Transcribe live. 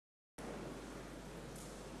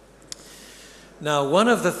Now, one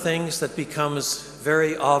of the things that becomes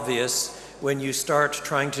very obvious when you start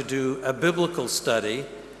trying to do a biblical study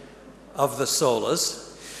of the solas,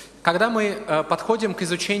 Когда мы подходим к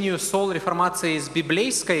изучению сол реформации с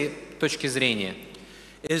библейской точки зрения,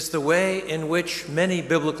 is the way in which many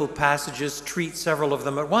biblical passages treat several of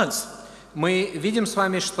them at once. мы видим с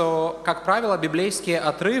вами, что, как правило, библейские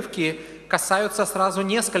отрывки касаются сразу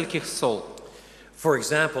нескольких сол. For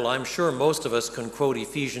example, I'm sure most of us can quote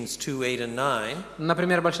Ephesians 2:8 and 9.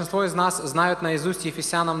 Например, большинство из нас знают наизусть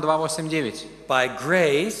Ефесянам 2:8-9. By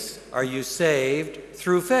grace are you saved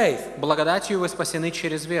through faith. Благодатью вы спасены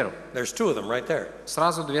через веру. There's two of them right there.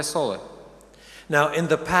 Сразу две солы. Now, in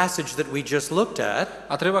the passage that we just looked at,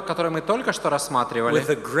 Отрывок, который мы только что рассматривали, with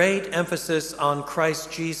a great emphasis on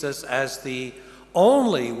Christ Jesus as the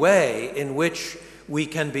only way in which we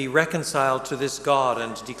can be reconciled to this God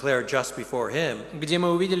and declared just before Him, где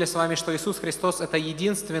мы увидели с вами, что Иисус Христос – это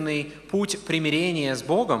единственный путь примирения с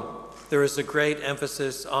Богом, there is a great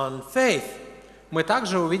emphasis on faith. мы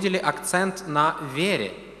также увидели акцент на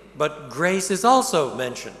вере. But grace is also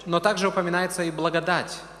mentioned. Но также упоминается и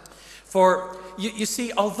благодать. For, you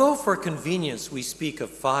see, although for convenience we speak of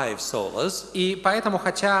 5 solas, И поэтому,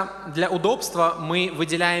 хотя для удобства мы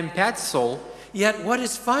выделяем 5 сол, yet what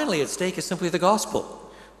is finally at stake is simply the gospel.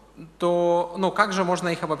 то как же можно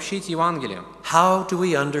их обобщить Евангелием? How do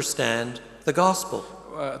we understand the gospel?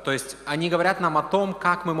 То есть они говорят нам о том,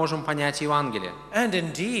 как мы можем понять Евангелие. And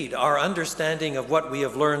indeed, our understanding of what we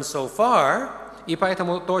have learned so far И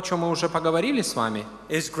поэтому то, о чем мы уже поговорили с вами,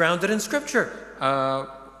 is grounded in Scripture.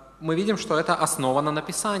 мы видим, что это основано на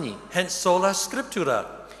Писании. Hence, sola scriptura.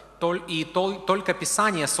 И только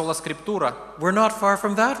Писание, сола скриптура, We're not far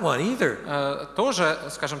from that one either. тоже,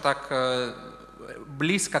 скажем так,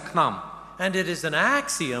 близко к нам. And it is an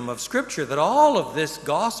axiom of Scripture that all of this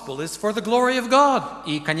gospel is for the glory of God.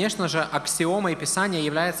 И, конечно же, аксиомой Писания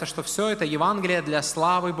является, что все это Евангелие для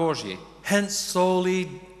славы Божьей. Hence,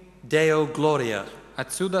 soli Deo gloria.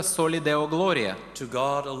 Отсюда соли Део Глория. To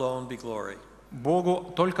God alone be glory.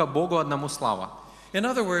 Только Богу одному слава. In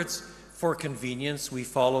other words, for convenience, we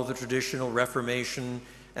follow the traditional Reformation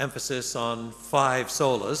emphasis on 5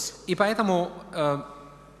 solas. И поэтому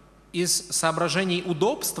из соображений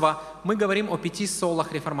удобства мы говорим о 5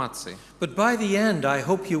 солах реформации. But by the end, I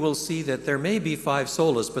hope you will see that there may be 5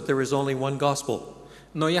 solas, but there is only one gospel.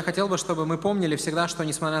 Но я хотел бы, чтобы мы помнили всегда, что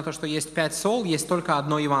несмотря на то, что есть 5 сол, есть только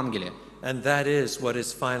одно Евангелие. And that is what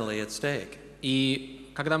is finally at stake.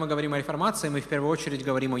 И когда мы говорим о реформации, мы в первую очередь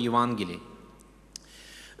говорим о Евангелии.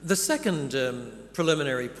 The second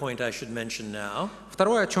preliminary point I should mention now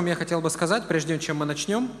Второе, о чем я хотел бы сказать, прежде чем мы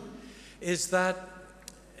начнем, is that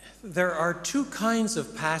there are 2 kinds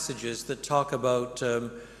of passages that talk about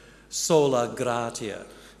sola gratia.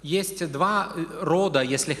 есть 2 рода,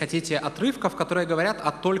 если хотите, отрывков, которые говорят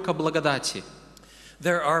о только благодати.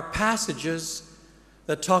 There are passages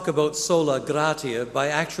that talk about sola gratia by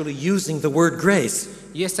actually using the word grace.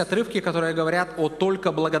 Есть отрывки, которые говорят о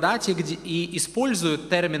только благодати и используют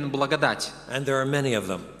термин благодать. And there are many of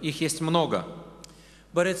them. Их есть много.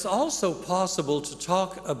 But it's also possible to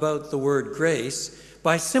talk about the word grace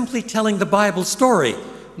by simply telling the Bible story.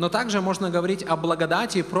 Но также можно говорить о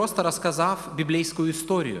благодати, просто рассказав библейскую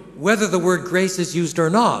историю. Whether the word grace is used or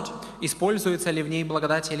not. Используется ли в ней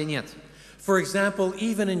благодать или нет. For example,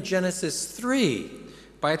 even in Genesis 3,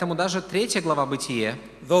 Поэтому даже 3 глава Бытие,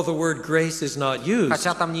 though the word grace is not used,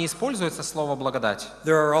 хотя там не используется слово благодать,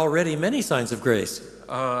 there are already many signs of grace.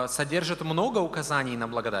 содержит много указаний на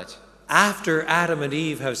благодать. After Adam and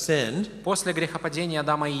Eve have sinned, После грехопадения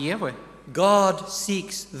Адама и Евы God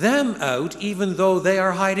seeks them out even though they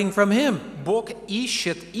are hiding from Him. Бог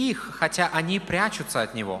ищет их, хотя они прячутся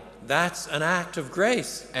от Него. That's an act of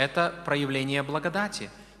grace. Это проявление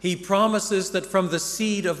благодати. He promises that from the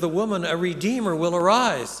seed of the woman a redeemer will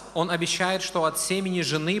arise. Он обещает, что от семени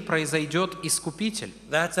жены произойдет Искупитель.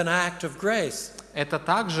 That's an act of grace. Это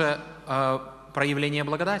также проявление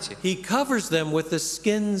благодати. He covers them with the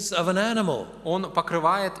skins of an animal. Он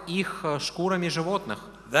покрывает их шкурами животных.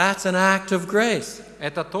 That's an act of grace.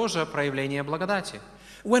 Это тоже проявление благодати.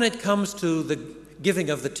 When it comes to the giving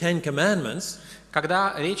of the 10 commandments,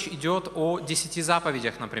 когда речь идет о 10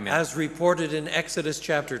 заповедях, например, as reported in Exodus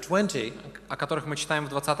chapter 20, о которых мы читаем в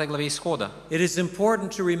 20 главе Исхода, it is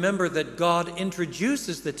important to remember that God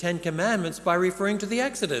introduces the 10 commandments by referring to the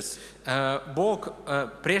Exodus. Бог,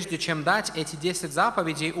 прежде чем дать эти 10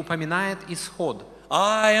 заповедей, упоминает Исход.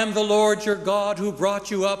 I am the Lord your God who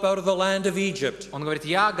brought you up out of the land of Egypt. Он говорит: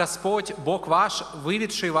 «Я Господь, Бог ваш,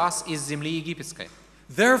 выведший вас из земли египетской».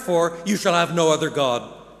 Therefore, you shall have no other God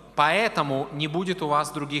Поэтому не будет у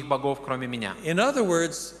вас других богов, кроме меня. In other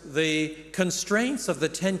words, the constraints of the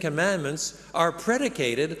Ten Commandments are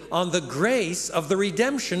predicated on the grace of the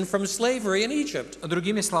redemption from slavery in Egypt.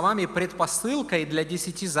 Другими словами, предпосылкой для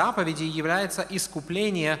 10 заповедей является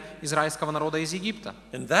искупление израильского народа из Египта.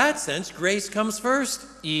 In that sense, grace comes first.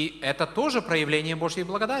 И это тоже проявление Божьей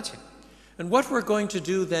благодати. And what we're going to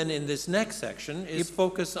do then in this next section is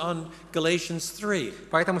focus on Galatians 3.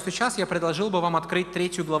 Поэтому сейчас я предложил бы вам открыть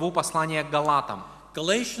 3 главу послания к Галатам.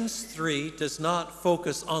 Galatians 3 does not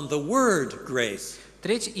focus on the word grace.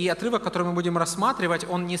 Третий отрывок, который мы будем рассматривать,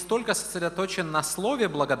 он не столько сосредоточен на слове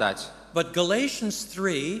 «благодать», But Galatians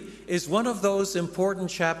 3 is one of those important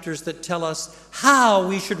chapters that tell us how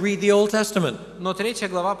we should read the Old Testament. но 3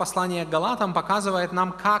 глава послания к Галатам показывает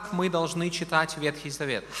нам, как мы должны читать Ветхий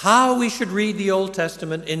Завет. How we should read the Old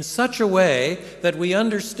Testament in such a way that we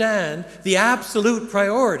understand the absolute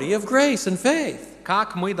priority of grace and faith.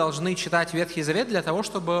 Как мы должны читать Ветхий Завет для того,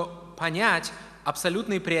 чтобы понять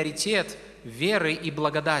абсолютный приоритет веры и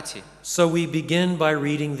благодати. So we begin by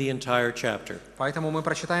reading the entire chapter. Поэтому мы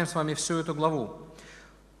прочитаем с вами всю эту главу.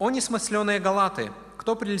 «О несмысленные Галаты,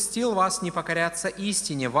 кто прельстил вас не покоряться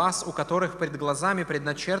истине, вас, у которых пред глазами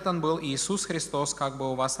предначертан был Иисус Христос, как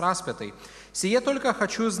бы у вас распятый? Сие только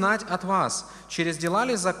хочу знать от вас, через дела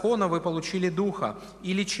ли закона вы получили Духа,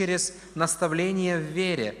 или через наставление в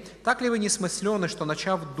вере? Так ли вы несмысленны, что,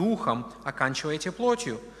 начав Духом, оканчиваете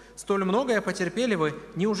плотью? Столь многое потерпели вы,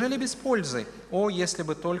 неужели без пользы? О, если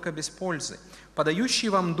бы только без пользы! Подающий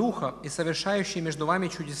вам Духа и совершающий между вами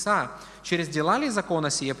чудеса, через дела ли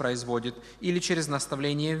закона сие производит, или через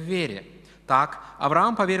наставление в вере? Так,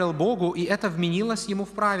 Авраам поверил Богу, и это вменилось ему в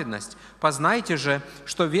праведность. Познайте же,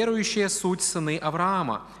 что верующие суть сыны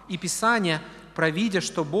Авраама. И Писание, провидя,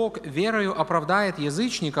 что Бог верою оправдает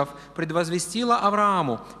язычников, предвозвестило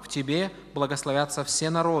Аврааму: в тебе благословятся все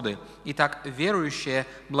народы. Итак, верующие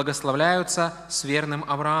благословляются с верным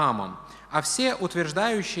Авраамом. А все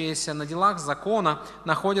утверждающиеся на делах закона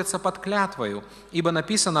находятся под клятвою, ибо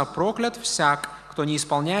написано: проклят всяк, кто не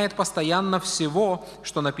исполняет постоянно всего,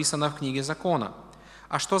 что написано в книге закона.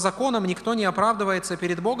 А что законом никто не оправдывается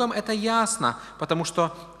перед Богом, это ясно, потому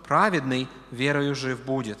что праведный верою жив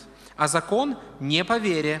будет. А закон не по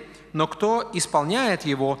вере, но кто исполняет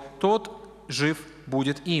его, тот жив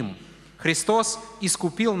будет им. Христос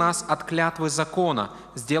искупил нас от клятвы закона,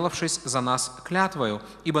 сделавшись за нас клятвою,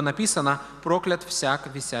 ибо написано: проклят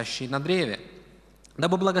всяк, висящий на древе.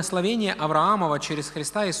 Дабы благословение Авраамова через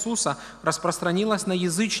Христа Иисуса распространилось на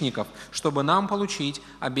язычников, чтобы нам получить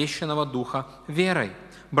обещанного Духа верой.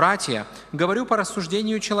 Братья, говорю по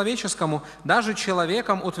рассуждению человеческому, даже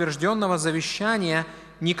человеком утвержденного завещания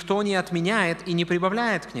никто не отменяет и не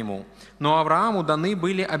прибавляет к нему. Но Аврааму даны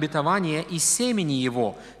были обетования и семени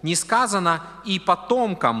его. Не сказано и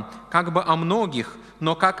потомкам, как бы о многих,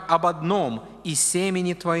 но как об одном, и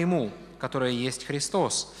семени твоему, которое есть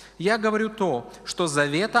Христос. Я говорю то, что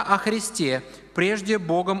завета о Христе, прежде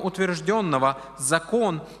Богом утвержденного,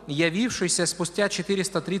 закон, явившийся спустя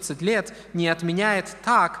 430 лет, не отменяет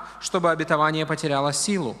так, чтобы обетование потеряло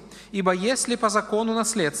силу. Ибо если по закону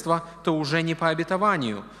наследство, то уже не по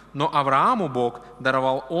обетованию, но Аврааму Бог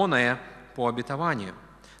даровал оное по обетованию.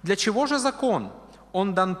 Для чего же закон?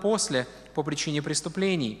 Он дан после, по причине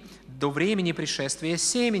преступлений, до времени пришествия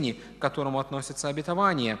семени, к которому относится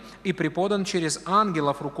обетование, и преподан через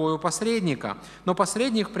ангелов рукою посредника. Но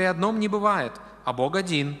посредник при одном не бывает, а Бог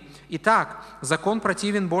один. Итак, закон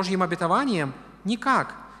противен Божьим обетованиям?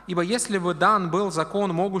 Никак. Ибо если бы дан был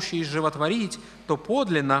закон, могущий животворить, то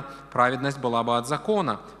подлинно праведность была бы от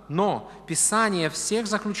закона. Но Писание всех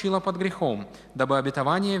заключило под грехом, дабы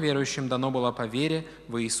обетование верующим дано было по вере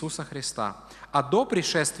в Иисуса Христа. А до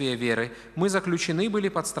пришествия веры мы заключены были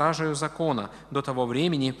под стражею закона, до того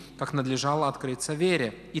времени, как надлежало открыться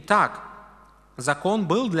вере. Итак, закон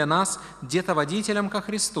был для нас детоводителем ко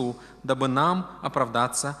Христу, дабы нам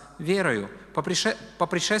оправдаться верою. По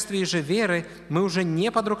пришествии же веры мы уже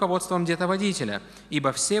не под руководством детоводителя,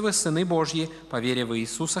 ибо все вы сыны Божьи по вере в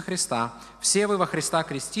Иисуса Христа, все вы во Христа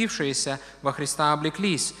крестившиеся, во Христа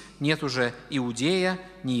облеклись. Нет уже иудея,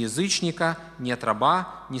 ни язычника, нет раба,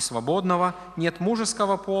 ни свободного, нет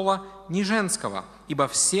мужеского пола, ни женского, ибо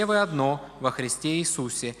все вы одно во Христе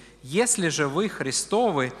Иисусе. Если же вы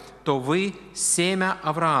Христовы, то вы семя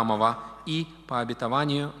Авраамова и по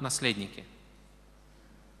обетованию наследники».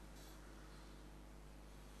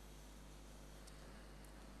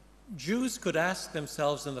 Jews could ask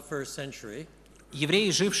themselves in the first century, Евреи,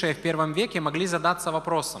 жившие в первом веке, могли задаться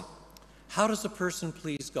вопросом: how does a person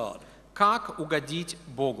please God? как угодить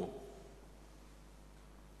Богу?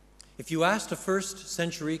 If you asked a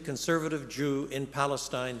first-century conservative Jew in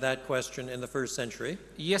Palestine that question in the first century,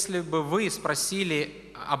 Если бы вы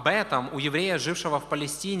спросили об этом у еврея, жившего в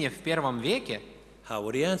Палестине в первом веке, how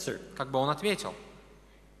would he answer? как бы он ответил?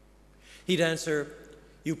 He'd answer,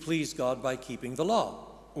 you please God by keeping the law.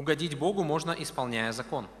 Угодить Богу можно, исполняя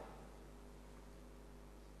закон.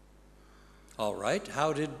 All right,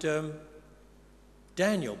 how did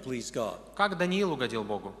Daniel please God? Как Даниил угодил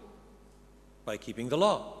Богу? By keeping the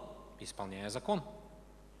law. Исполняя закон.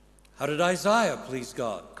 How did Isaiah please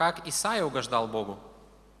God? Как Исаия угождал Богу?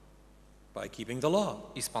 By keeping the law.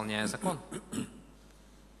 Исполняя закон.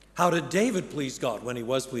 How did David please God when he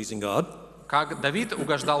was pleasing God? Как Давид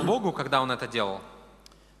угождал Богу, когда он это делал?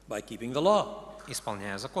 By keeping the law.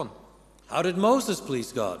 Исполняя закон. How did Moses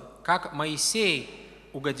please God? Как Моисей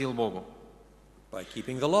угодил Богу? By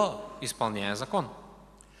keeping the law. Исполняя закон.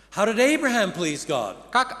 How did Abraham please God?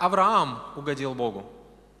 Как Авраам угодил Богу?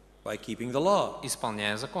 By keeping the law.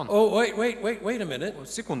 Исполняя закон. Oh, wait a minute.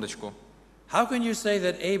 Секундочку. How can you say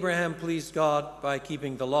that Abraham pleased God by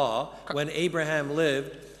keeping the law when Abraham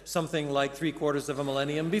lived something like 3/4 of a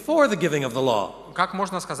millennium before the giving of the law? Как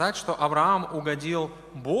можно сказать, что Авраам угодил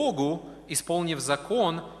Богу, исполнив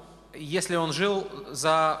закон, если он жил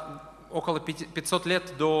за около 500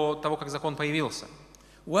 лет до того, как закон появился?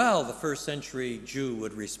 Well, the first century Jew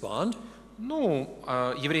would respond.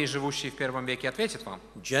 Еврей, живущий в первом веке, ответит вам.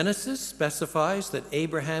 Genesis specifies that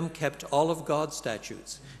Abraham kept all of God's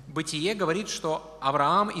statutes. Бытие говорит, что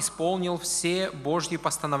Авраам исполнил все Божьи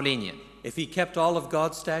постановления. If he kept all of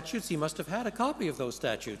God's statutes, he must have had a copy of those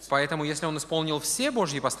statutes. Поэтому, если он исполнил все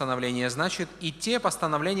Божьи постановления, значит, и те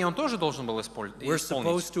постановления он тоже должен был We're исполнить.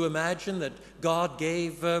 supposed to imagine that God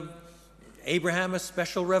gave Abraham a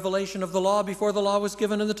special revelation of the law before the law was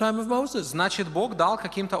given in the time of Moses. Значит, Бог дал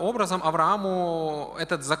каким-то образом Аврааму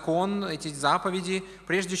этот закон, эти заповеди,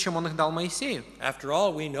 прежде чем он их дал Моисею. After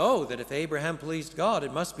all, we know that if Abraham pleased God,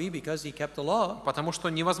 it must be because he kept the law. Потому что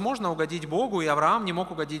невозможно угодить Богу, и Авраам не мог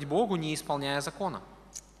угодить Богу, не исполняя закона.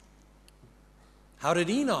 How did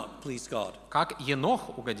Enoch please God? Как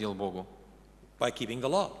Енох угодил Богу? By keeping the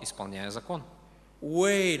law. Исполняя закон.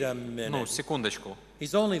 Wait a minute. Секундочку.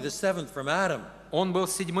 He's only the seventh from Adam. Он был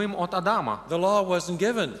седьмым от Адама. The law wasn't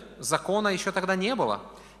given. Закона еще тогда не было.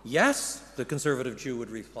 Yes, the conservative Jew would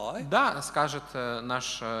reply. Да, скажет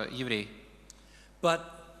наш еврей. But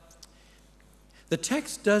the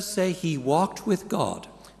text does say he walked with God.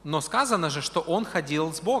 Но сказано же, что он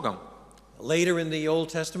ходил с Богом. Later in the Old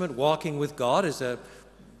Testament, walking with God is a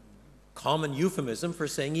common euphemism for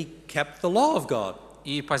saying he kept the law of God.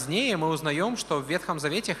 И позднее мы узнаем, что в Ветхом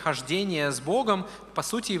Завете хождение с Богом по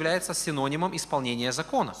сути является синонимом исполнения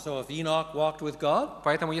закона. So if Enoch walked with God,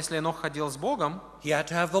 Поэтому если Енох ходил с Богом, he had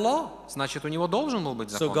to have the law. значит, у него должен был быть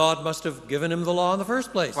So закон. God must have given him the law in the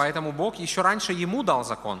first place. Поэтому Бог еще раньше ему дал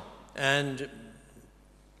закон. And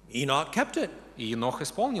Enoch kept it. И Енох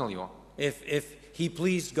исполнил его. If he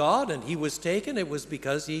pleased God and he was taken, it was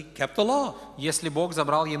because he kept the law. Если Бог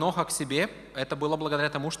забрал Еноха к себе, это было благодаря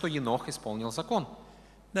тому, что Енох исполнил закон.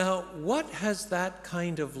 Now, what has that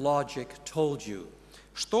kind of logic told you?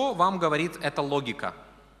 Что вам говорит эта логика?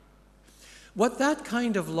 What that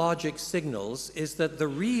kind of logic signals is that the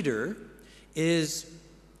reader is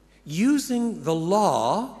using the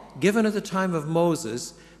law given at the time of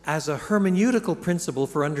Moses as a hermeneutical principle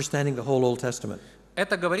for understanding the whole Old Testament.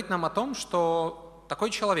 Это говорит нам о том, что такой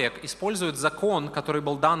человек использует закон, который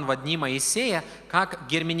был дан в дни Моисея, как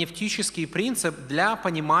герменевтический принцип для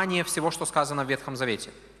понимания всего, что сказано в Ветхом Завете.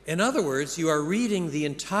 In other words, you are reading the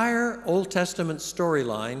entire Old Testament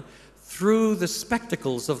storyline through the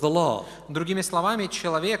spectacles of the law. Другими словами,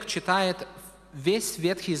 человек читает весь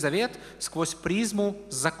Ветхий Завет сквозь призму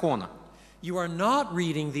закона. You are not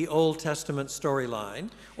reading the Old Testament storyline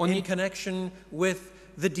in connection with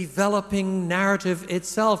the developing narrative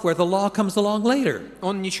itself, where the law comes along later.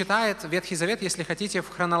 Он не читает Ветхий Завет, если хотите, в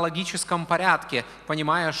хронологическом порядке,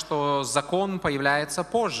 понимая, что закон появляется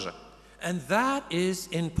позже. And that is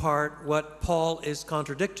in part what Paul is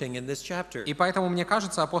contradicting in this chapter. И поэтому, мне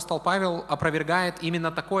кажется, апостол Павел опровергает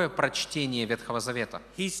именно такое прочтение Ветхого Завета.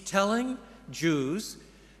 He's telling Jews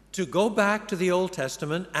to go back to the Old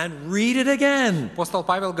Testament and read it again. Апостол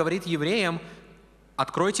Павел говорит евреям: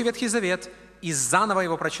 откройте Ветхий Завет и заново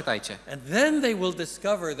его прочитайте. And then they will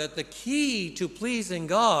discover that the key to pleasing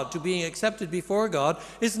God, to being accepted before God,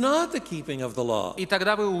 is not the keeping of the law. И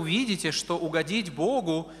тогда вы увидите, что угодить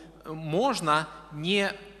Богу можно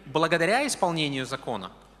не благодаря исполнению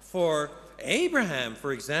закона. For Abraham,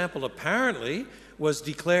 for example, apparently was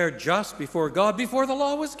declared just before God before the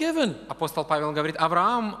law was given. Апостол Павел говорит,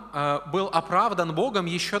 Авраам был оправдан Богом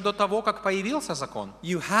еще до того, как появился закон.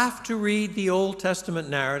 You have to read the Old Testament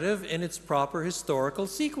narrative in its proper historical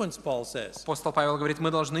sequence, Paul says. Апостол Павел говорит,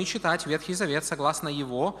 мы должны читать Ветхий Завет согласно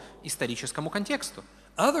его историческому контексту.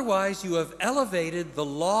 Otherwise, you have elevated the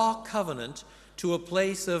law covenant to a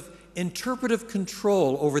place of interpretive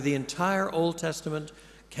control over the entire Old Testament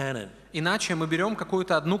canon. Иначе мы берем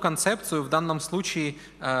какую-то одну концепцию, в данном случае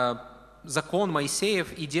закон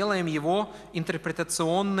Моисеев, и делаем его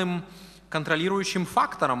интерпретационным контролирующим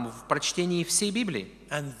фактором в прочтении всей Библии.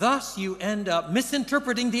 And thus you end up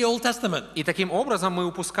misinterpreting the Old Testament. И таким образом мы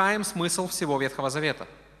упускаем смысл всего Ветхого Завета.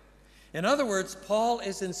 In other words, Paul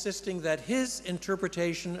is insisting that his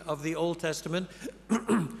interpretation of the Old Testament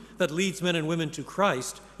that leads men and women to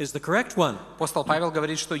Christ is the correct one. Апостол Павел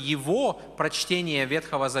говорит, что его прочтение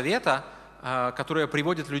Ветхого Завета, которое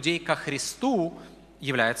приводит людей ко Христу,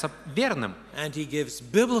 является верным. And he gives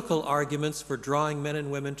biblical arguments for drawing men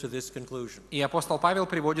and women to this conclusion. И апостол Павел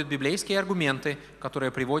приводит библейские аргументы,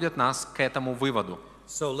 которые приводят нас к этому выводу.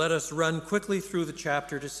 So let us run quickly through the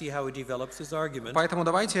chapter to see how he develops his argument. Поэтому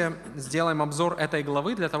давайте сделаем обзор этой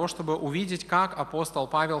главы для того, чтобы увидеть, как апостол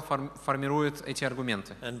Павел формирует эти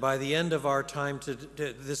аргументы. And by the end of our time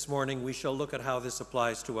this morning, we shall look at how this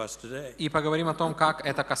applies to us today. И поговорим о том, как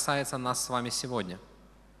это касается нас с вами сегодня.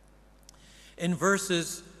 In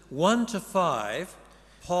verses 1 to 5,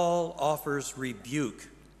 Paul offers rebuke.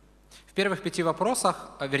 В первых 5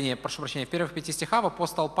 вопросах, в первых 5 стихах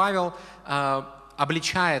апостол Павел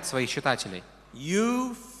обличает своих читателей.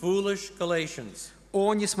 You foolish Galatians,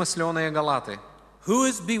 О несмысленные галаты! who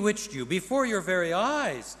has bewitched you? Before your very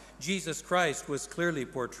eyes, Jesus Christ was clearly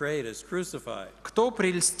portrayed as crucified. Кто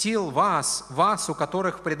прельстил вас, у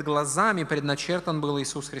которых пред глазами предначертан был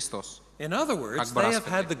Иисус Христос? In other words, they have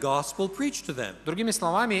had the gospel preached to them. Другими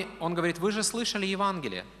словами, он говорит, вы же слышали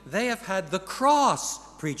Евангелие. They have had the cross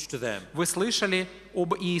preached to them. Вы слышали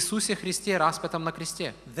об Иисусе Христе, распятом на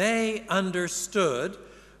кресте. They understood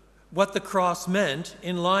what the cross meant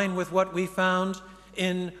in line with what we found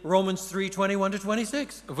in Romans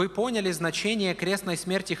 3:21-26. Вы поняли значение крестной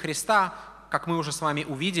смерти Христа, как мы уже с вами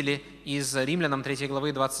увидели из Римлянам 3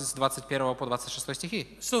 главы 21 по 26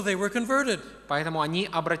 стихи. So they were converted. Поэтому они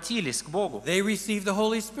обратились к Богу. They received the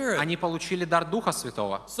Holy Spirit. Они получили дар Духа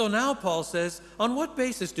Святого. So now Paul says, on what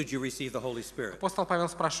basis did you receive the Holy Spirit? Апостол Павел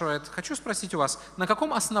спрашивает, хочу спросить у вас, на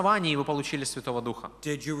каком основании вы получили Святого Духа?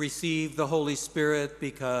 Did you receive the Holy Spirit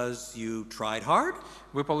because you tried hard?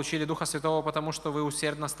 Вы получили Духа Святого, потому что вы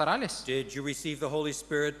усердно старались? Did you receive the Holy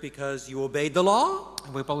Spirit because you obeyed the law?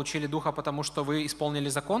 Вы получили Духа, потому что вы исполнили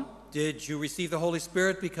закон? Did you receive the Holy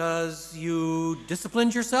Spirit because you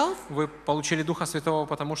disciplined yourself? Вы получили Духа Святого,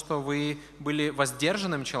 потому что вы были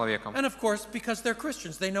воздержанным человеком? And of course, because they're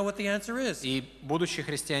Christians, they know what the answer is. И, будучи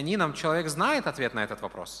христианином, человек знает ответ на этот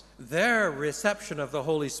вопрос. Their reception of the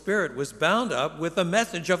Holy Spirit was bound up with the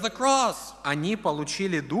message of the cross. Они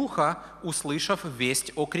получили Духа, услышав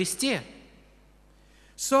весть о кресте.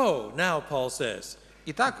 So, now Paul says,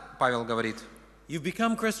 Итак, Павел говорит, you've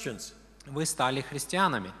become Christians. вы стали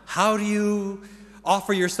христианами. How do you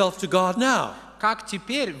offer yourself to God now? Как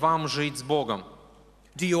теперь вам жить с Богом?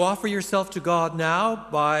 Do you offer yourself to God now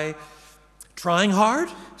by trying hard?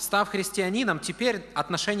 Став христианином, теперь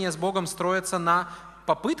отношения с Богом строятся на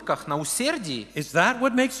попытках, на усердии. Is that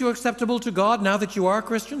what makes you acceptable to God now that you are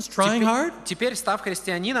Christians, trying hard? Теперь, став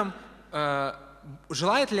христианином,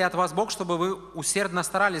 желает ли от вас Бог, чтобы вы усердно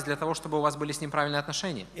старались для того, чтобы у вас были с Ним правильные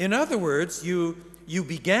отношения? In other words, you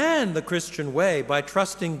began the Christian way by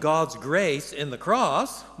trusting God's grace in the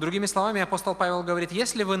cross. Другими словами, апостол Павел говорит,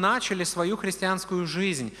 если вы начали свою христианскую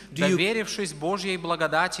жизнь, доверившись Божьей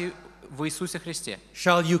благодати в Иисусе Христе,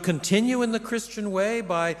 shall you continue in the Christian way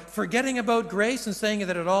by forgetting about grace and saying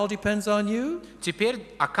that it all depends on you? теперь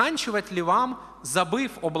оканчивать ли вам,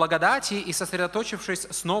 забыв о благодати и сосредоточившись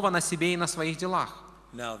снова на себе и на своих делах?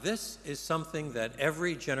 Now, this is something that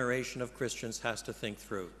every generation of Christians has to think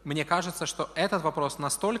through. Мне кажется, что этот вопрос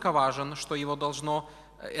настолько важен, что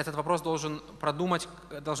этот вопрос должно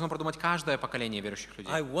продумать каждое поколение верующих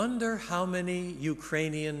людей. I wonder how many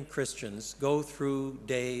Ukrainian Christians go through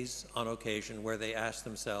days on occasion where they ask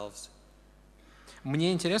themselves,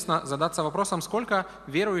 Мне интересно задаться вопросом, сколько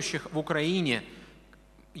верующих в Украине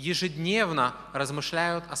ежедневно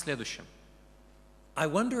размышляют о следующем. I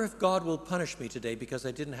wonder if God will punish me today because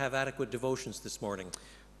I didn't have adequate devotions this morning.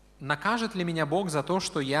 Накажет ли меня Бог за то,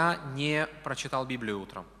 что я не прочитал Библию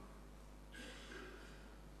утром?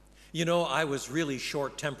 You know, I was really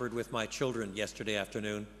short-tempered with my children yesterday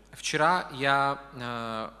afternoon. Вчера я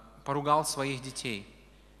поругал своих детей.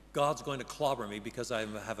 God's going to clobber me because I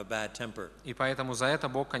have a bad temper. И поэтому за это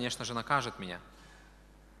Бог, конечно же, накажет меня.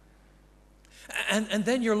 And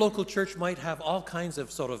then your local church might have all kinds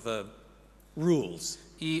of sort of rules.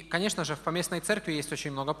 И, конечно же, в поместной церкви есть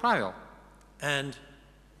очень много правил. And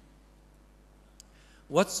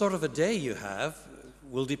what sort of a day you have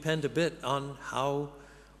will depend a bit on how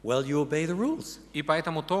well you obey the rules. И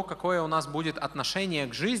поэтому то, какое у нас будет отношение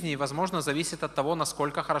к жизни, возможно, зависит от того,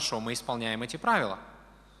 насколько хорошо мы исполняем эти правила.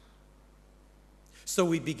 So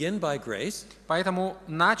we begin by grace, Поэтому,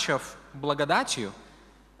 начав благодатью,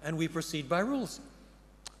 and we proceed by rules.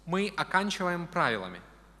 мы оканчиваем правилами.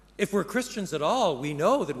 If we're Christians at all, we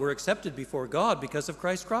know that we're accepted before God because of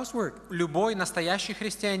Christ's cross work. Любой настоящий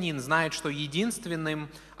христианин знает, что единственным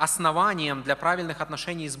основанием для правильных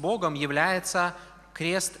отношений с Богом является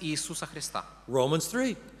крест Иисуса Христа. Romans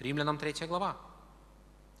 3. Римлянам 3 глава.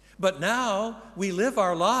 But now we live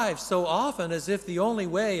our lives so often as if the only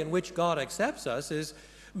way in which God accepts us is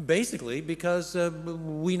basically because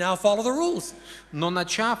we now follow the rules. Но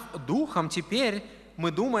начав духом, теперь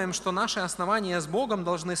мы думаем, что наши основания с Богом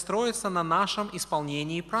должны строиться на нашем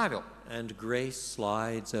исполнении правил. And grace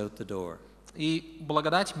slides out the door. И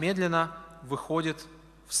благодать медленно выходит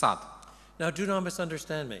в сад. Now do not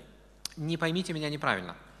misunderstand me. Не поймите меня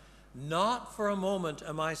неправильно. Not for a moment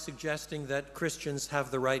am I suggesting that Christians have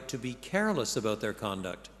the right to be careless about their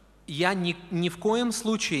conduct. Я ни в коем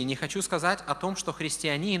случае не хочу сказать о том, что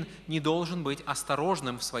христианин не должен быть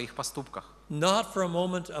осторожным в своих поступках. Not for a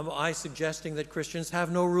moment am I suggesting that Christians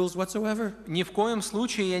have no rules whatsoever. Ни в коем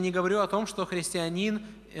случае я не говорю о том, что христианин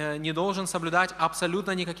не должен соблюдать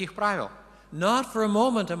абсолютно никаких правил. Not for a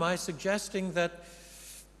moment am I suggesting that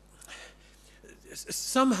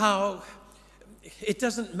somehow it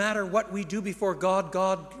doesn't matter what we do before God,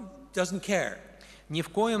 God doesn't care. Ни в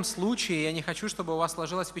коем случае я не хочу, чтобы у вас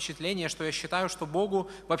сложилось впечатление, что я считаю, что Богу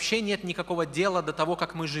вообще нет никакого дела до того,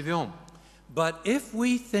 как мы живем. But if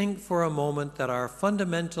we think for a moment that our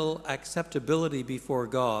fundamental acceptability before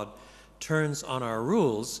God turns on our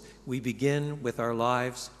rules, we begin with our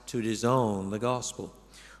lives to disown the gospel.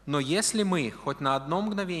 Но если мы хоть на одно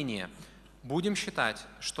мгновение будем считать,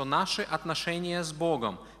 что наши отношения с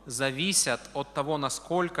Богом зависят от того,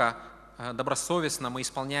 насколько добросовестно мы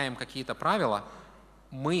исполняем какие-то правила,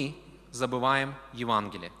 мы забываем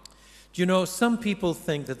Евангелие. Do you know, some people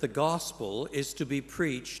think that the gospel is to be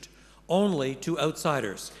preached only to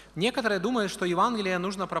outsiders. Некоторые думают, что Евангелие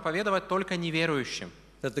нужно проповедовать только неверующим.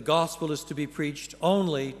 That the gospel is to be preached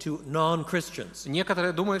only to non-Christians.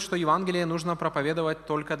 Некоторые думают, что Евангелие нужно проповедовать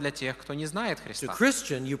только для тех, кто не знает To Христа.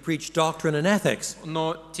 Christian, you preach doctrine and ethics.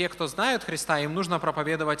 Но те, кто знают Христа, им нужно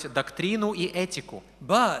проповедовать доктрину и этику.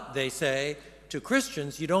 But, they say, to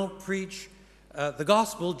Christians, you don't preach the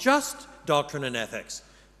gospel, just doctrine and ethics.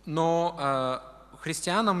 Но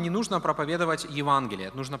христианам не нужно проповедовать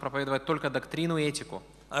Евангелие, нужно проповедовать только доктрину и этику.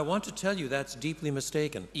 I want to tell you that's deeply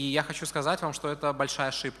mistaken. И я хочу сказать вам, что это большая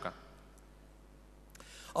ошибка.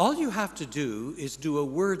 All you have to do is do a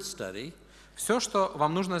word study Все, что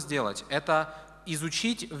вам нужно сделать, это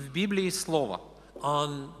изучить в Библии слово.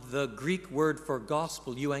 on the Greek word for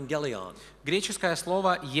gospel, euangelion, Греческое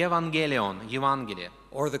слово «евангелион», «Евангелие».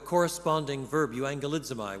 or the corresponding verb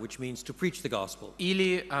euangelizomai, which means to preach the gospel.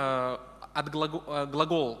 Или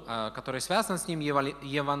глагол, который связан с ним,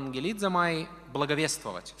 «евангелизомай»,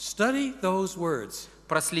 «благовествовать». Study those words,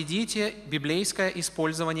 Проследите библейское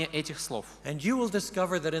использование этих слов. and you will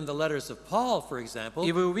discover that in the letters of Paul, for example,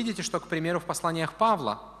 И вы увидите, что, к примеру, в посланиях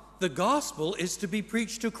Павла the gospel is to be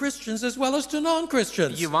preached to Christians as well as to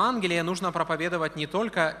non-Christians. Евангелие нужно проповедовать не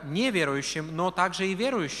только неверующим, но также и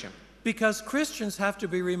верующим. Because Christians have to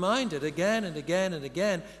be reminded again and again and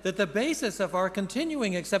again that the basis of our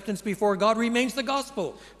continuing acceptance before God remains the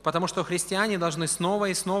gospel. Потому что христиане должны снова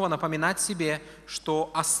и снова напоминать себе, что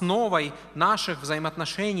основой наших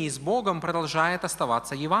взаимоотношений с Богом продолжает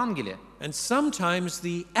оставаться Евангелие. And sometimes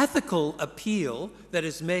the ethical appeal that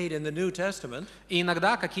is made in the New Testament И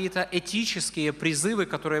иногда какие-то этические призывы,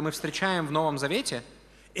 которые мы встречаем в Новом Завете,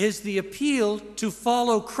 is the appeal to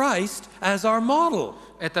follow Christ as our model.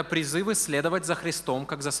 это призывы следовать за Христом,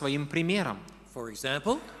 как за своим примером. For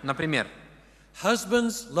example, Например,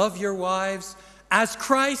 husbands, love your wives as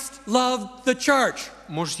Christ loved the church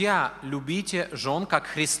мужья, любите жен, как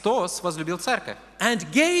Христос возлюбил церковь and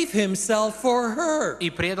gave himself for her. и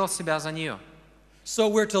предал себя за нее. So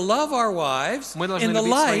we're to love our wives Мы должны in the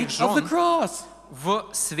любить своих light of the жен cross. в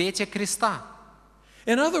свете креста.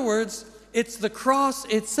 In other words, It's the cross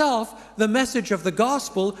itself, the message of the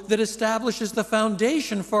gospel, that establishes the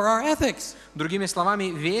foundation for our ethics. Другими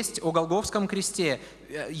словами, весть о Голгофском кресте,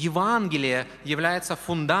 Евангелие, является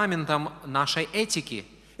фундаментом нашей этики.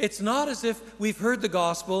 It's not as if we've heard the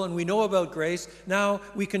gospel and we know about grace, now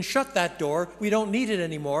we can shut that door, we don't need it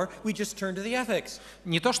anymore, we just turn to the ethics.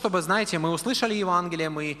 Не то чтобы, знаете, мы услышали Евангелие,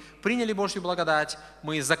 мы приняли Божью благодать,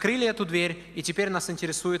 мы закрыли эту дверь, и теперь нас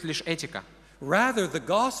интересует лишь этика. Rather, the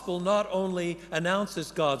gospel not only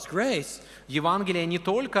announces God's grace, Евангелие не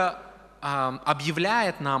только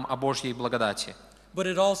объявляет нам о Божьей благодати, but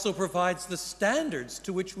it also provides the standards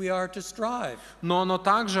to which we are to strive. но оно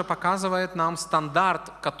также показывает нам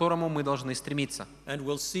стандарт, к которому мы должны стремиться. And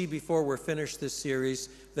we'll see before we're finished this series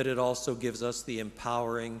that it also gives us the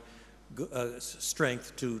empowering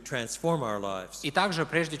strength to transform our lives. И также,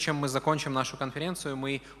 прежде чем мы закончим нашу конференцию,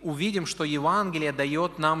 мы увидим, что Евангелие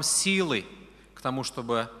дает нам силы к тому,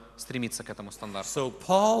 чтобы стремиться к этому стандарту. So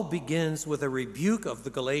Paul begins with a rebuke of the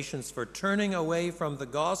Galatians for turning away from the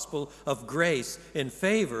gospel of grace in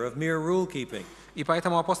favor of mere rule keeping. И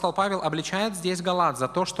поэтому апостол Павел обличает здесь галат за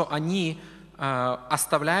то, что они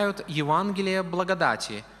оставляют Евангелие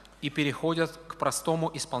благодати и переходят к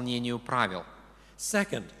простому исполнению правил.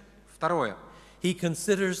 Second, Второе. he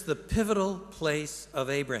considers the pivotal place of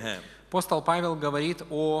Abraham. Апостол Павел говорит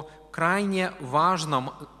о крайне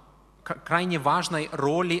важной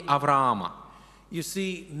роли Авраама. You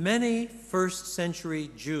see, many first century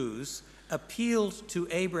Jews appealed to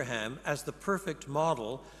Abraham as the perfect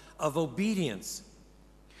model of obedience.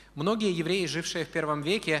 Многие евреи, жившие в первом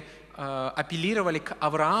веке, апеллировали к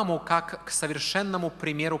Аврааму как к совершенному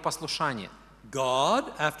примеру послушания.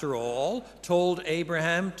 God, after all, told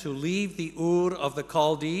Abraham to leave the Ur of the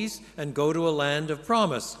Chaldees and go to a land of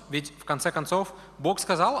promise. Ведь, в конце концов, Бог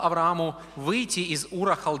сказал Аврааму выйти из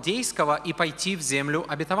Ура Халдейского и пойти в землю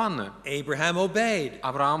обетованную. Abraham obeyed.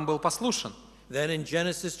 Авраам был послушен. Then in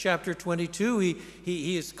Genesis chapter 22,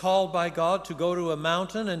 he is called by God to go to a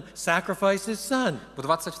mountain and sacrifice his son. В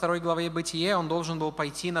 22 главе Бытие он должен был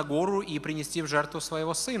пойти на гору и принести в жертву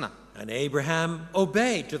своего сына. And Abraham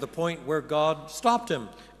obeyed to the point where God stopped him.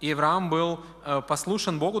 И Авраам был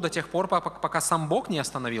послушен Богу до тех пор, пока сам Бог не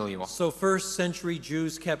остановил его. So first century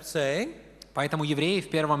Jews kept saying, Поэтому евреи в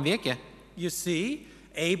первом веке, you see,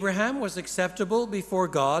 Abraham was acceptable before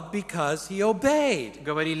God because he obeyed.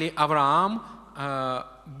 говорили, Авраам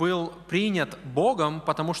был принят Богом,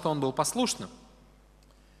 потому что он был послушным.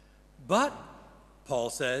 But, Paul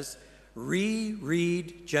says,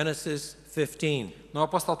 reread Genesis 15. Но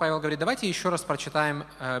апостол Павел говорит, давайте еще раз прочитаем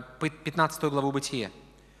 15 главу Бытия.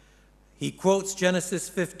 He quotes Genesis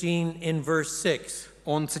 15 in verse 6.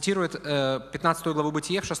 Он цитирует 15 главу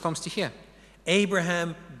Бытия в 6 стихе.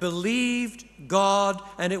 Abraham believed God,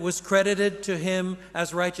 and it was credited to him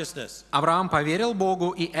as righteousness. Авраам поверил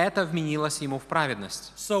Богу, и это вменилось ему в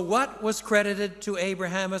праведность. So what was credited to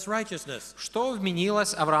Abraham as righteousness? Что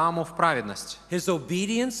вменилось Аврааму в праведность? His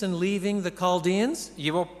obedience in leaving the Chaldeans?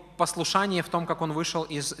 Его послушание в том, как он вышел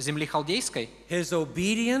из земли халдейской? His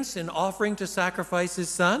obedience in offering to sacrifice his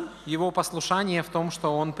son? Его послушание в том,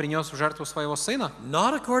 что он принес в жертву своего сына?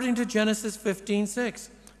 Not according to Genesis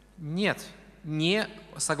 15:6. Нет, не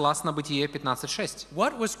согласно Бытие 15:6.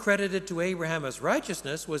 What was credited to Abraham as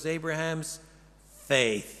righteousness was Abraham's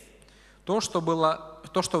faith. То,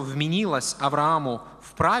 что вменилось Аврааму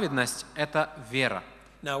в праведность, это вера.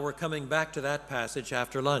 Now we're coming back to that passage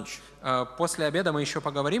after lunch. После обеда мы еще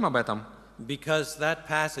поговорим об этом. Because that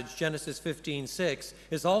passage, Genesis 15:6,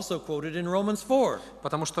 is also quoted in Romans 4.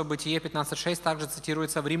 Потому что Бытие 15:6 также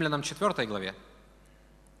цитируется в Римлянам 4 главе.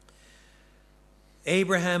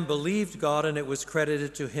 Abraham believed God, and it was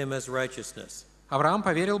credited to him as righteousness. Авраам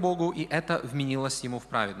поверил Богу, и это вменилось ему в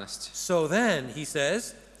праведность. So then, he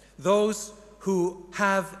says, those who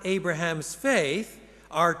have Abraham's faith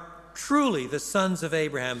are truly the sons of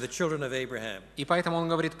Abraham, the children of Abraham. И поэтому он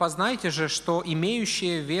говорит, познайте же, что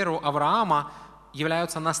имеющие веру Авраама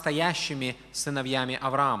являются настоящими сыновьями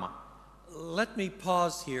Авраама. Let me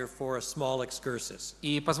pause here for a small excursus.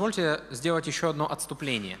 И позвольте сделать еще одно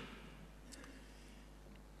отступление.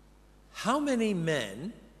 How many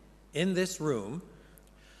men in this room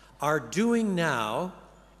are doing now,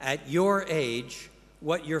 at your age,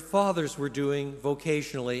 what your fathers were doing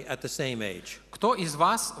vocationally at the same age? Кто из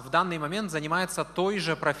вас в данный момент занимается той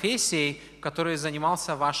же профессией, которой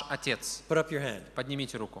занимался ваш отец? Put up your hand.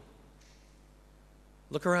 Поднимите руку.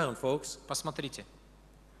 Look around, folks. Посмотрите.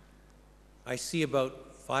 I see about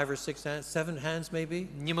 5 or 6 hands, 7 hands maybe?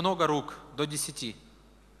 Немного рук, до 10,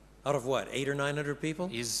 Out of what, 800 or 900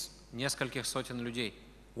 people? из нескольких сотен людей.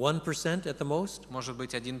 1% at the most? Может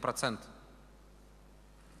быть, 1%.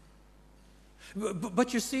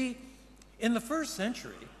 But you see, in the first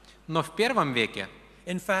century, Но в первом веке,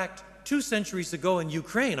 in fact, 2 centuries ago in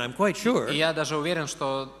Ukraine, I'm quite sure, и я даже уверен,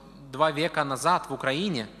 что 2 века назад в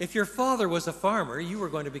Украине, if your father was a farmer, you were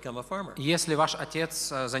going to become a farmer. если ваш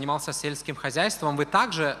отец занимался сельским хозяйством, вы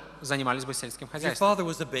также занимались бы сельским If your хозяйством. father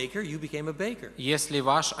was a baker, you became a baker. Если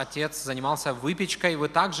ваш отец занимался выпечкой, вы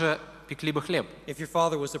также пекли бы хлеб. If your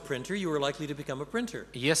father was a printer, you were likely to become a printer.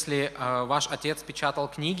 Если ваш отец печатал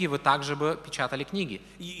книги, вы также бы печатали книги.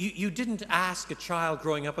 You didn't ask a child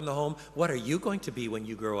growing up in the home, what are you going to be when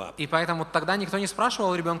you grow up? И поэтому тогда никто не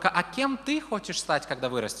спрашивал ребенка, а кем ты хочешь стать, когда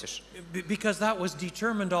вырастешь? Because that was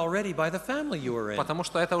determined already by the family you were in. Потому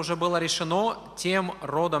что это уже было решено тем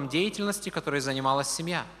родом деятельности, которой занималась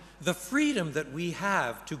семья. The freedom that we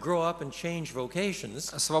have to grow up and change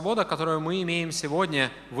vocations Свобода, которую мы имеем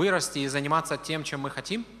сегодня, вырасти и заниматься тем, чем мы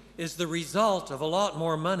хотим, is the result of a lot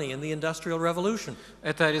more money in the Industrial Revolution.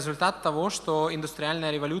 это результат того, что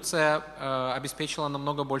индустриальная революция обеспечила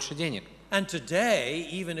намного больше денег. And today,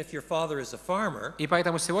 even if your father is a farmer, И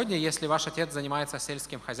поэтому сегодня, если ваш отец занимается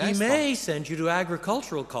сельским he хозяйством, may send you to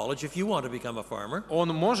agricultural college if you want to become a farmer. он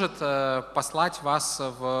может послать вас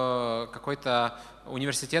в какой-то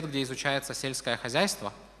университет, где изучается сельское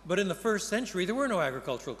хозяйство. But in the first century, there were no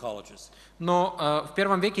agricultural colleges. Но в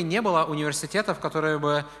первом веке не было университетов, которые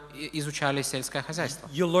бы изучали сельское хозяйство.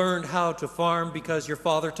 You learned how to farm because your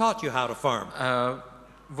father taught you how to farm.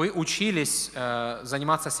 Вы учились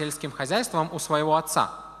заниматься сельским хозяйством у своего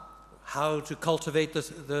отца. How to cultivate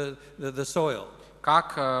the soil.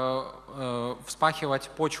 Как вспахивать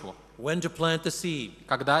почву, When to plant the seed.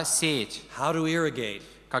 когда сеять, How to irrigate.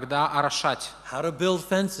 когда орошать, How to build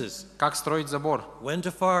fences. как строить забор, When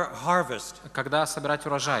to harvest. когда собирать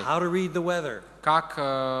урожай, How to read the weather.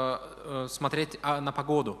 как смотреть на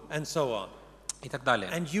погоду And so on. и так далее.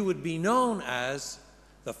 And you would be known as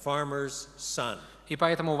the farmer's son. И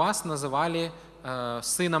поэтому вас называли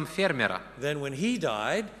сыном фермера. Then when he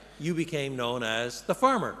died, you became known as the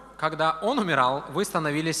farmer. Когда он умирал, вы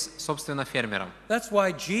становились, собственно, фермером. That's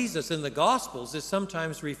why Jesus in the Gospels is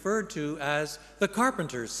sometimes referred to as the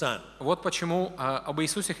carpenter's son. Вот почему об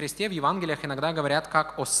Иисусе Христе в Евангелиях иногда говорят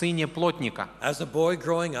как о сыне плотника. As a boy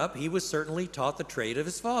growing up, he was certainly taught the trade of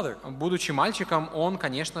his father, Будучи мальчиком, он,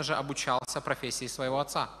 конечно же, обучался профессии своего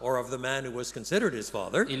отца. or of the man who was considered his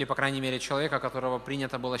father. Или, по крайней мере, человека, которого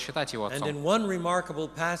принято было считать его And отцом. in one remarkable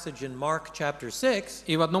passage in Mark chapter 6,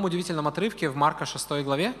 И в одном удивительном отрывке в Марка 6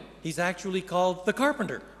 главе he's actually called the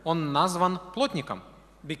carpenter, он назван плотником,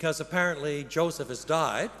 because apparently Joseph has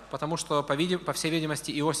died. потому что, по всей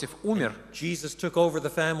видимости, Иосиф умер, Jesus took over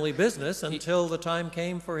the family business until the time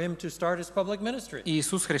came for him to start his public ministry. и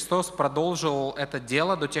Иисус Христос продолжил это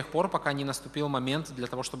дело до тех пор, пока не наступил момент для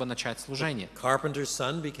того, чтобы начать служение. Carpenter's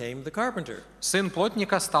son became the carpenter. Сын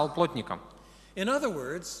плотника стал плотником. In other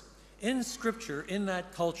words, in Scripture, in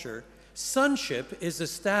that culture, sonship is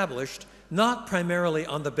established not primarily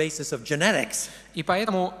on the basis of genetics. И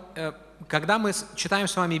поэтому, когда мы читаем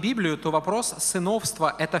с вами Библию, то вопрос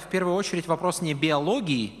сыновства – это в первую очередь вопрос не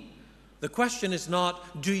биологии, The question is not,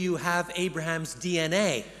 do you have Abraham's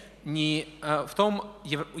DNA? не в том,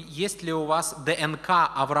 есть ли у вас ДНК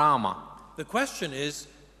Авраама, The question is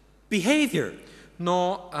behavior.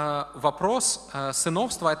 но вопрос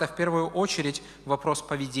сыновства – это в первую очередь вопрос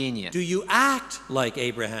поведения. Do you act like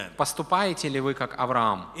Abraham? Поступаете ли вы как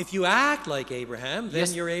Авраам? If you act like Abraham, then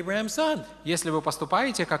Yes. you're Abraham's son. Если вы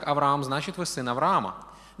поступаете как Авраам, значит вы сын Авраама.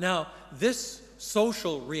 Now, this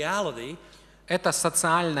social reality Эта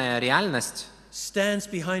социальная реальность stands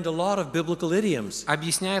behind a lot of biblical idioms.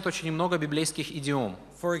 объясняет очень много библейских идиом.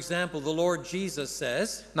 For example, the Lord Jesus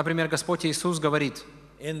says Например, Господь Иисус говорит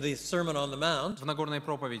in the Sermon on the Mount, в Нагорной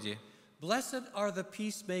проповеди: "Blessed are the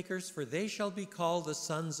peacemakers, for they shall be called the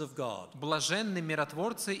sons of God." «Блаженны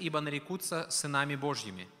миротворцы, ибо нарекутся сынами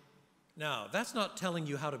Божьими». Now, that's not telling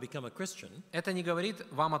you how to become a Christian. Это не говорит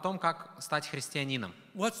вам о том, как стать христианином.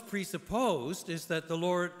 What's presupposed is that the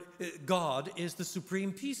Lord God is the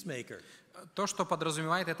supreme peacemaker. То, что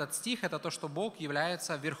подразумевает этот стих, это то, что Бог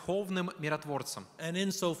является верховным миротворцем. And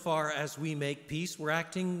insofar as we make peace, we're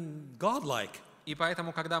acting godlike. И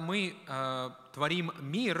поэтому, когда мы творим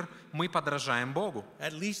мир, мы подражаем Богу.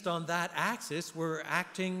 At least on that axis, we're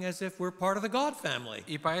acting as if we're part of the God family.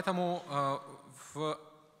 И поэтому в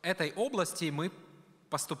этой области мы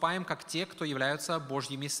поступаем как те, кто являются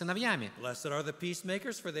Божьими сыновьями. Blessed are the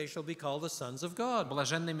peacemakers, for they shall be called the sons of God.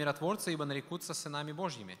 Блаженны миротворцы, ибо нарекутся сынами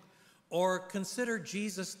Божьими. Or consider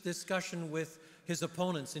Jesus' discussion with his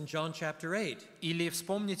opponents in John chapter 8. Или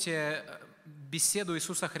вспомните беседу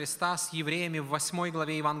Иисуса Христа с евреями в 8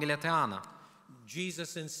 главе Евангелия от Иоанна.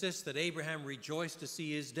 Jesus insists that Abraham rejoiced to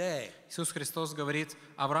see his day. Иисус Христос говорит: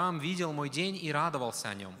 Авраам видел мой день и радовался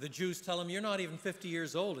о нем. The Jews tell him, you're not even 50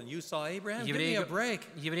 years old and you saw Abraham? Give me a break.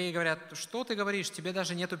 Евреи говорят: что ты говоришь, тебе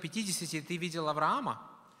даже нету 50, и ты видел Авраама?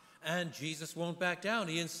 And Jesus won't back down.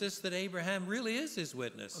 He insists that Abraham really is his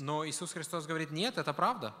witness. Но Иисус Христос говорит: нет, это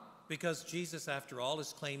правда. Because Jesus, after all,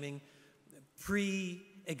 is claiming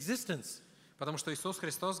pre-existence. Потому что Иисус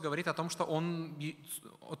Христос говорит о том, что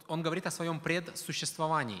Он говорит о своем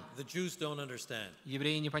предсуществовании. The Jews don't understand.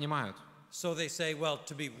 Евреи не понимают. So they say, well,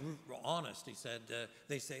 to be honest, he said,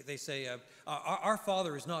 they say, our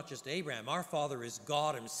father is not just Abraham, our father is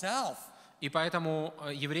God himself. И поэтому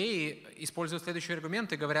евреи используют следующий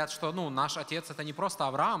аргумент и говорят, что наш отец это не просто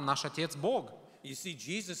Авраам, наш отец Бог. You see,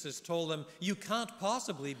 Jesus has told them, you can't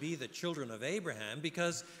possibly be the children of Abraham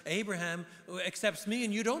because Abraham accepts me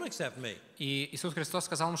and you don't accept me. И Иисус Христос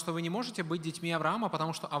сказал им, что вы не можете быть детьми Авраама,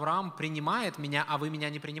 потому что Авраам принимает меня, а вы меня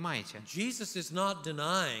не принимаете. Jesus is not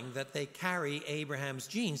denying that they carry Abraham's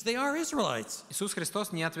genes. They are Israelites. Иисус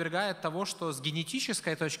Христос не отвергает того, что с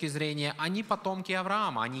генетической точки зрения они потомки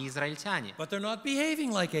Авраама, они израильтяне. But they're not behaving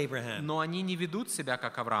like Abraham. Но они не ведут себя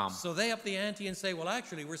как Авраам. So they up the ante and say, well,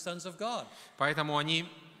 actually, we're sons of God. Поэтому они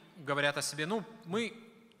говорят о себе: мы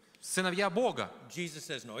сыновья Бога. Jesus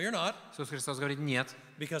says, no, you're not. Иисус Христос говорит: нет.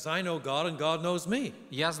 Because I know God and God knows me.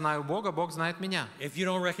 Я знаю Бога, Бог знает меня. If you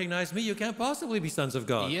don't recognize me, you can't possibly be sons of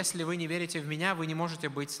God. И если вы не верите в меня, вы не можете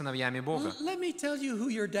быть сыновьями Бога. Let me tell you who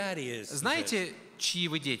your daddy is. Знаете, чьи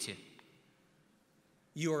вы дети?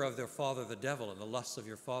 You are of their father the devil, and the lusts of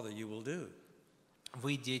your father you will do.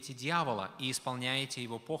 Вы дети дьявола и исполняете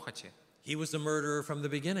его похоти. He was a murderer from the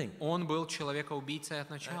beginning. Он был человекоубийцей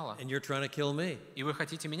от начала. And you're trying to kill me. И вы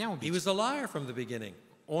хотите меня He убить. was a liar from the beginning.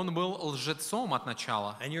 Он был лжецом от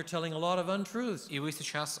начала. And you're telling a lot of untruths. И вы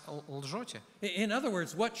сейчас лжете. In other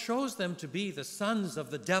words, what shows them to be the sons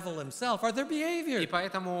of the devil himself are their behavior. И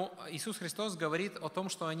поэтому Иисус Христос говорит о том,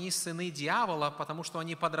 что они сыны дьявола, потому что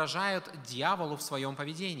они подражают дьяволу в своем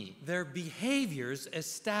поведении. Their behaviors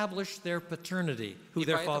establish their paternity, who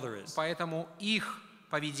their father is. Поэтому их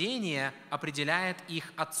поведение определяет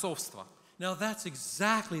их отцовство. Now that's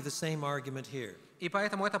exactly the same argument here. И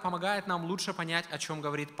поэтому это помогает нам лучше понять, о чем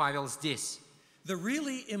говорит Павел здесь. The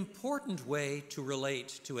really important way to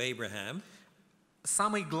relate to Abraham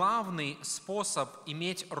Самый главный способ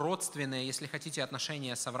иметь родственные, если хотите,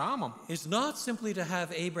 отношения с Авраамом, is not simply to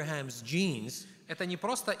have Abraham's genes, это не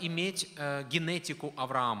просто иметь генетику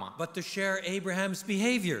Авраама, but to share Abraham's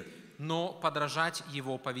behavior. но подражать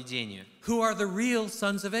его поведению. Who are the real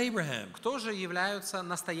sons of Abraham? Кто же являются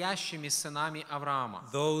настоящими сынами Авраама?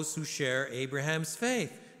 Those who share Abraham's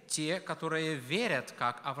faith. Те, которые верят,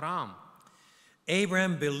 как Авраам.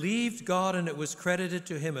 Abraham believed God and it was credited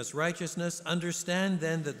to him as righteousness. Understand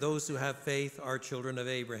then that those who have faith are children of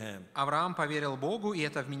Abraham. Авраам поверил Богу, и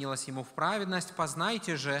это вменилось ему в праведность.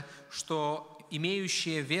 Познайте же, что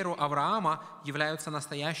имеющие веру Авраама являются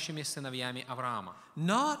настоящими сыновьями Авраама.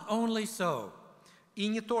 Not only so, И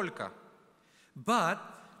не только, but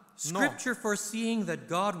Scripture foreseeing that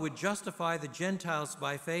God would justify the Gentiles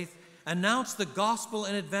by faith announced the gospel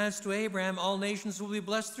in advance to Abraham, all nations will be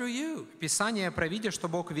blessed through you. Писание, провидя, что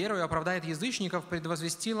Бог верою оправдает язычников,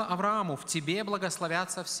 предвозвестило Аврааму: в тебе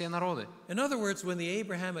благословятся все народы. In other words, when the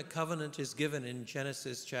Abrahamic covenant is given in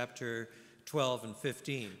Genesis chapter 12 and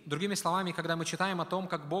 15, Другими словами, когда мы читаем о том,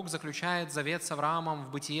 как Бог заключает завет с Авраамом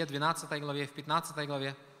в Бытие 12 главе, в 15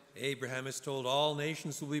 главе, Abraham is told all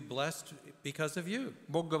nations will be blessed because of you.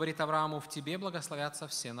 Бог говорит Аврааму: в тебе благословятся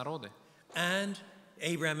все народы. And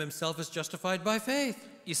Abraham himself is justified by faith.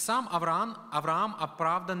 И сам Авраам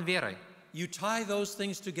оправдан верой. You tie those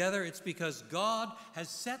things together, it's because God has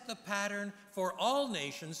set the pattern for all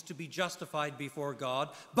nations to be justified before God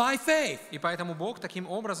by faith. И поэтому Бог таким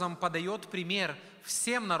образом подает пример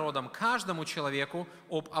всем народам, каждому человеку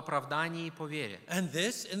об оправдании по вере. And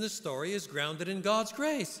this in the story is grounded in God's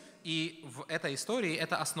grace. И в этой истории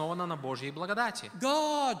это основано на Божьей благодати.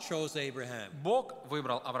 God chose Abraham. Бог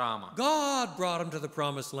выбрал Авраама. God brought him to the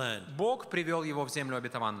promised land. Бог привел его в землю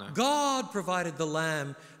обетованную. God provided the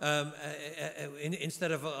lamb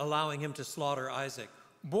instead of allowing him to slaughter Isaac.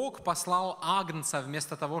 Бог послал агнца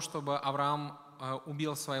вместо того, чтобы Авраам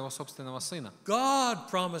убил своего собственного сына. God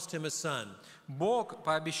promised him a son. Бог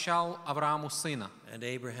пообещал Аврааму сына. And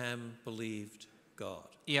Abraham believed God.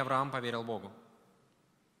 И Авраам поверил Богу.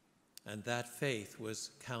 And that faith was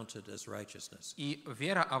counted as righteousness. И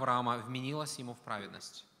вера Авраама вменилась ему в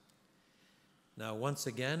праведность. Now, once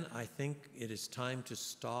again, I think it is time to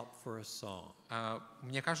stop for a song.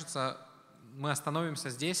 Мне кажется, мы остановимся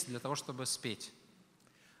здесь для того, чтобы спеть.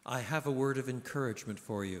 I have a word of encouragement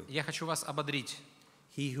for you. Я хочу вас ободрить.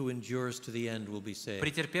 He who endures to the end will be saved.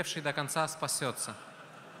 Претерпевший до конца спасется.